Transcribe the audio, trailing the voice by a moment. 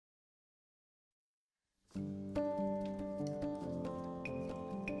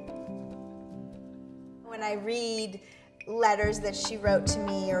when I read letters that she wrote to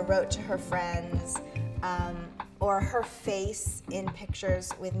me or wrote to her friends, or her face in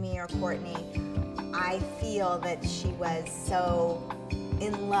pictures with me or Courtney, I feel that she was so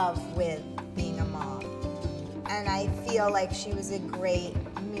in love with being a mom. And I feel like she was a great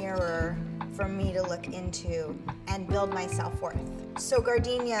mirror for me to look into and build my self-worth. So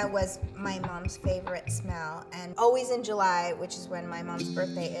gardenia was my mom's favorite smell, and always in July, which is when my mom's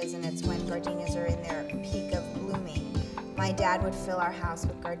birthday is, and it's when gardenias are in their peak of blooming, my dad would fill our house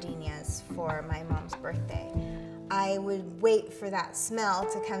with gardenias for my mom's birthday. I would wait for that smell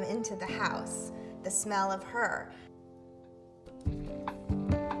to come into the house, the smell of her.